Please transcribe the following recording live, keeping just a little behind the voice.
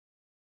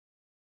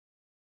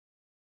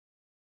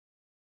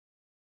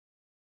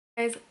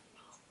Guys,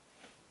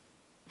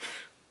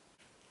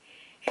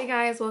 hey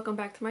guys, welcome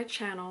back to my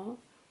channel.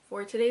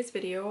 For today's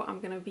video, I'm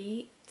gonna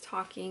be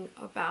talking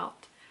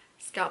about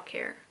scalp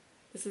care.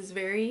 This is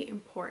very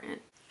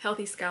important.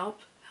 Healthy scalp,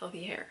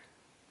 healthy hair.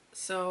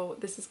 So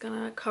this is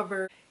gonna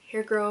cover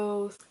hair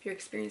growth, if you're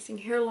experiencing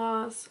hair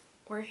loss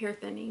or hair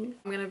thinning.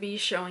 I'm gonna be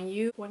showing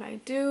you what I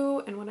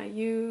do and what I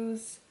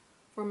use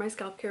for my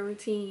scalp care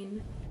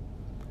routine.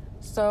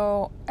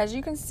 So as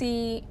you can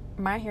see,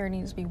 my hair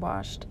needs to be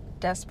washed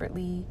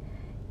desperately.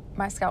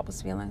 My scalp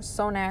was feeling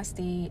so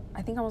nasty.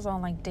 I think I was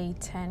on like day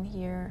 10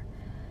 here,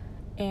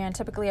 and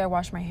typically I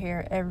wash my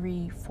hair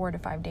every 4 to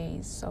 5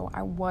 days, so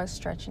I was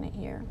stretching it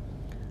here.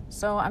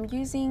 So I'm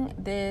using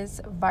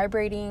this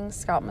vibrating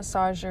scalp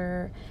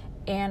massager,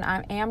 and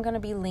I am going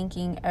to be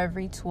linking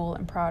every tool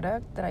and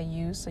product that I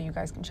use so you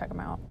guys can check them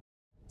out.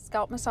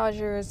 Scalp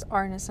massagers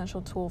are an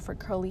essential tool for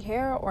curly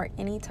hair or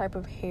any type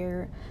of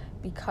hair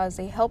because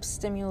they help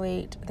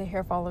stimulate the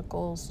hair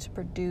follicles to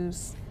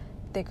produce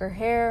thicker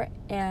hair,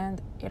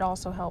 and it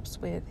also helps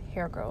with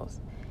hair growth,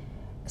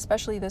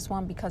 especially this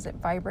one because it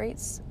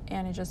vibrates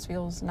and it just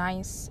feels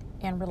nice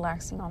and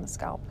relaxing on the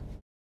scalp.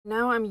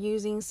 Now I'm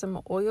using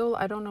some oil.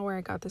 I don't know where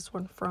I got this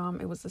one from.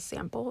 It was a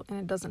sample and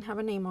it doesn't have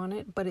a name on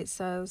it, but it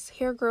says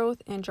hair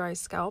growth and dry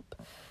scalp,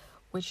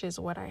 which is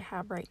what I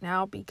have right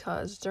now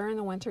because during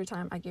the winter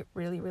time I get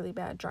really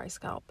bad dry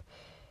scalp,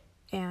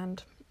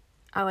 and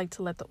I like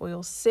to let the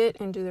oils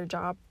sit and do their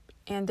job.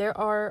 And there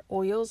are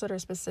oils that are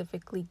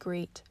specifically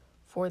great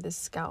for the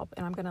scalp,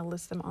 and I'm going to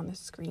list them on the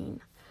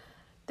screen.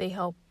 They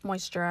help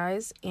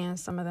moisturize, and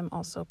some of them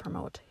also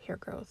promote hair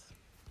growth.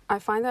 I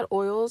find that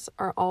oils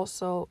are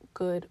also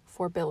good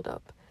for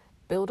buildup.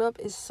 Buildup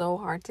is so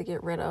hard to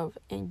get rid of,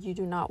 and you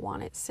do not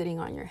want it sitting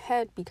on your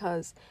head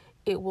because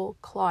it will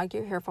clog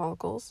your hair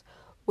follicles,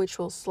 which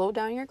will slow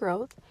down your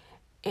growth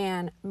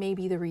and may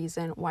be the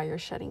reason why you're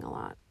shedding a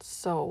lot.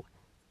 So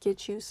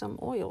get you some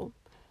oil.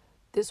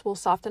 This will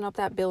soften up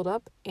that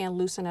buildup and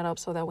loosen it up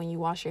so that when you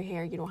wash your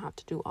hair, you don't have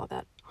to do all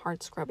that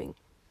hard scrubbing.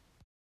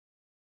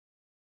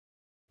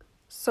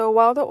 So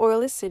while the oil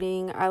is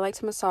sitting, I like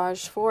to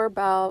massage for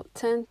about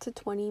 10 to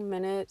 20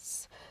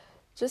 minutes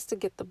just to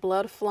get the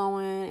blood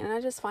flowing. And I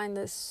just find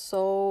this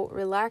so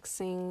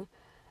relaxing.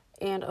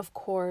 And of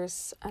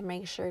course, I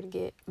make sure to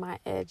get my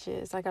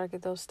edges. I gotta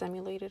get those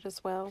stimulated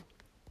as well.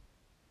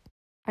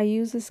 I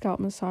use the scalp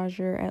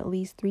massager at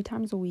least 3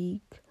 times a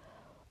week,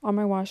 on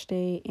my wash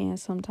day and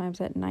sometimes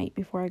at night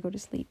before I go to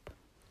sleep.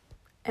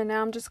 And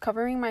now I'm just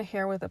covering my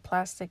hair with a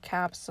plastic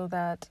cap so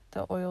that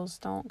the oils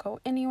don't go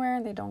anywhere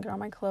and they don't get on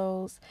my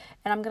clothes.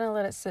 And I'm going to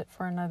let it sit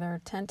for another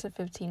 10 to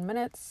 15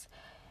 minutes.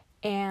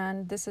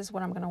 And this is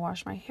what I'm going to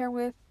wash my hair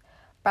with.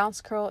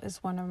 Bouncecurl is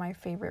one of my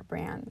favorite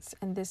brands,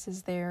 and this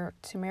is their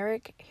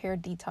turmeric hair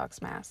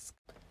detox mask.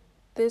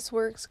 This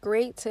works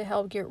great to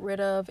help get rid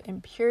of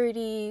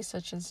impurities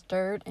such as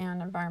dirt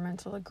and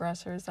environmental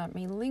aggressors that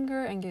may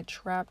linger and get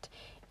trapped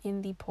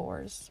in the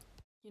pores.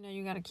 You know,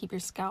 you got to keep your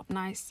scalp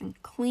nice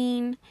and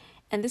clean.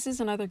 And this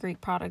is another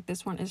great product.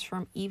 This one is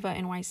from Eva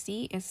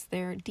NYC. It's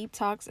their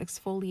Deeptox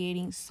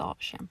exfoliating salt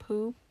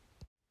shampoo.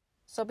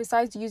 So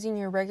besides using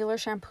your regular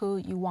shampoo,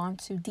 you want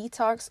to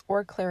detox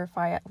or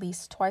clarify at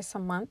least twice a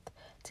month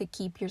to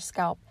keep your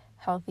scalp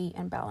healthy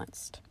and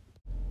balanced.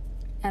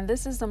 And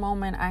this is the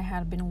moment I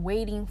had been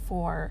waiting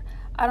for.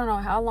 I don't know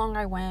how long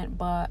I went,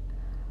 but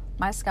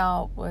my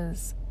scalp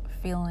was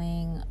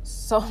feeling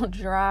so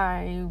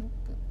dry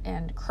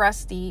and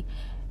crusty,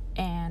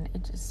 and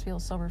it just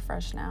feels so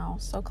refreshed now,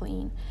 so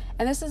clean.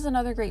 And this is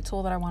another great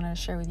tool that I wanted to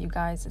share with you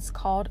guys. It's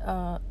called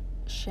a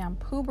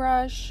shampoo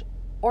brush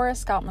or a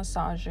scalp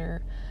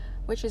massager,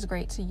 which is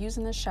great to use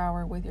in the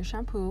shower with your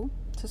shampoo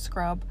to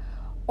scrub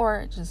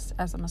or just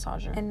as a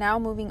massager. And now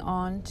moving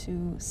on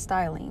to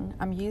styling,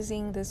 I'm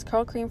using this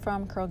curl cream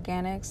from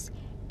Curlganics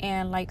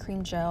and light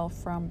cream gel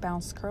from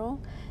Bouncecurl.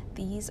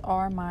 These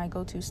are my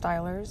go-to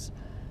stylers.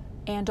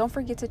 And don't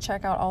forget to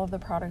check out all of the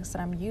products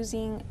that I'm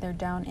using. They're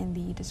down in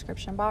the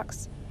description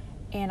box.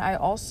 And I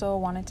also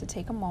wanted to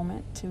take a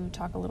moment to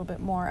talk a little bit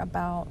more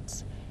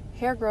about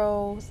hair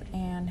growth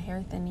and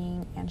hair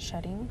thinning and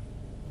shedding.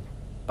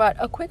 But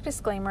a quick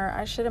disclaimer,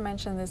 I should have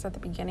mentioned this at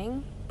the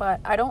beginning, but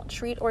I don't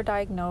treat or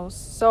diagnose.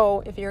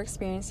 So if you're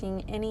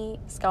experiencing any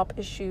scalp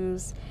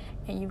issues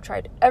and you've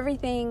tried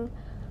everything,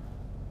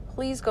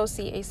 please go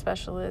see a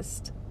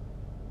specialist.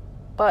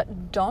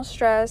 But don't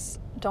stress,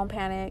 don't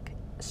panic.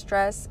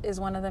 Stress is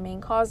one of the main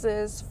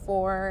causes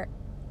for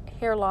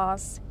hair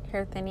loss,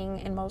 hair thinning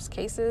in most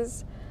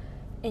cases,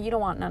 and you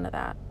don't want none of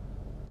that.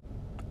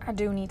 I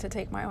do need to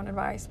take my own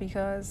advice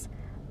because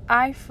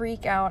I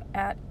freak out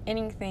at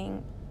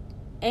anything,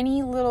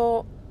 any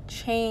little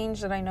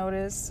change that I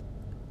notice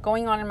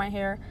going on in my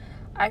hair.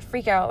 I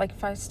freak out. Like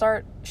if I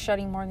start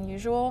shedding more than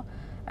usual,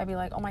 I'd be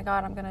like, oh my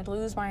God, I'm gonna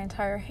lose my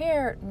entire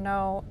hair.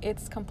 No,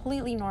 it's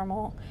completely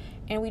normal.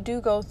 And we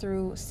do go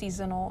through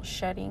seasonal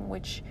shedding,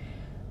 which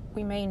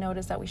we may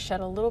notice that we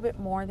shed a little bit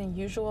more than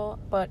usual,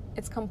 but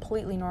it's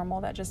completely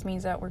normal. That just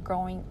means that we're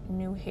growing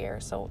new hair.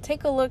 So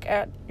take a look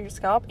at your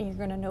scalp and you're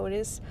gonna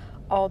notice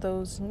all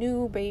those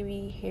new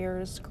baby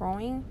hairs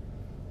growing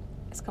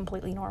is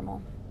completely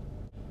normal.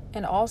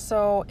 And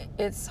also,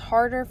 it's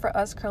harder for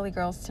us curly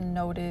girls to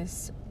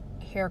notice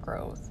hair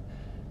growth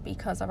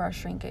because of our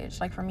shrinkage.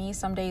 Like for me,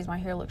 some days my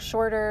hair looks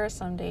shorter,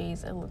 some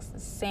days it looks the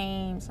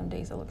same, some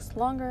days it looks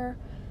longer.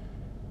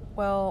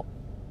 Well,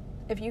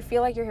 if you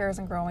feel like your hair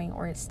isn't growing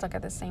or it's stuck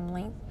at the same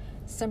length,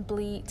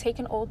 simply take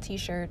an old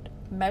t-shirt,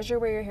 measure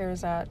where your hair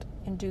is at,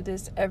 and do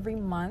this every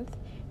month.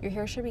 Your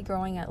hair should be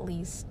growing at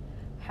least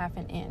half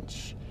an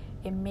inch.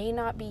 It may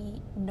not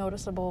be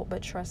noticeable,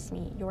 but trust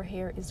me, your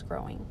hair is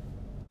growing.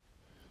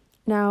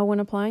 Now, when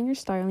applying your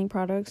styling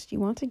products, you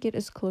want to get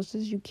as close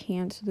as you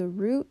can to the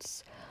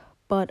roots,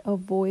 but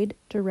avoid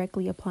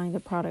directly applying the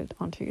product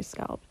onto your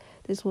scalp.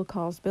 This will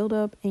cause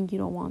buildup, and you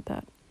don't want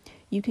that.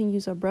 You can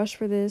use a brush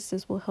for this.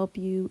 This will help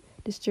you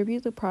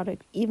distribute the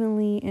product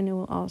evenly, and it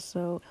will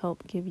also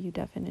help give you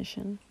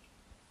definition.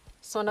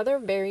 So another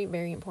very,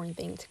 very important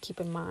thing to keep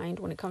in mind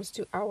when it comes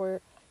to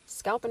our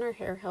scalp and our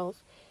hair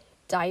health,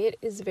 diet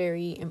is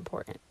very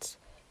important.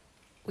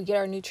 We get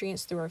our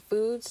nutrients through our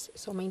foods,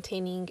 so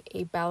maintaining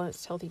a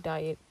balanced, healthy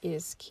diet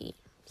is key.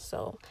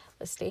 So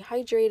let's stay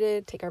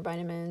hydrated, take our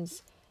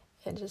vitamins,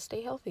 and just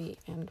stay healthy,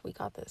 and we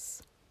got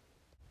this.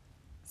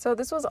 So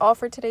this was all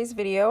for today's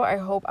video. I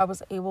hope I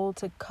was able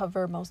to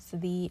cover most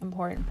of the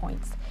important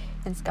points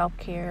in scalp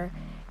care.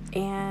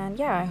 And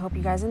yeah, I hope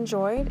you guys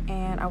enjoyed,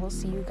 and I will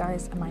see you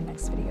guys in my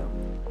next video.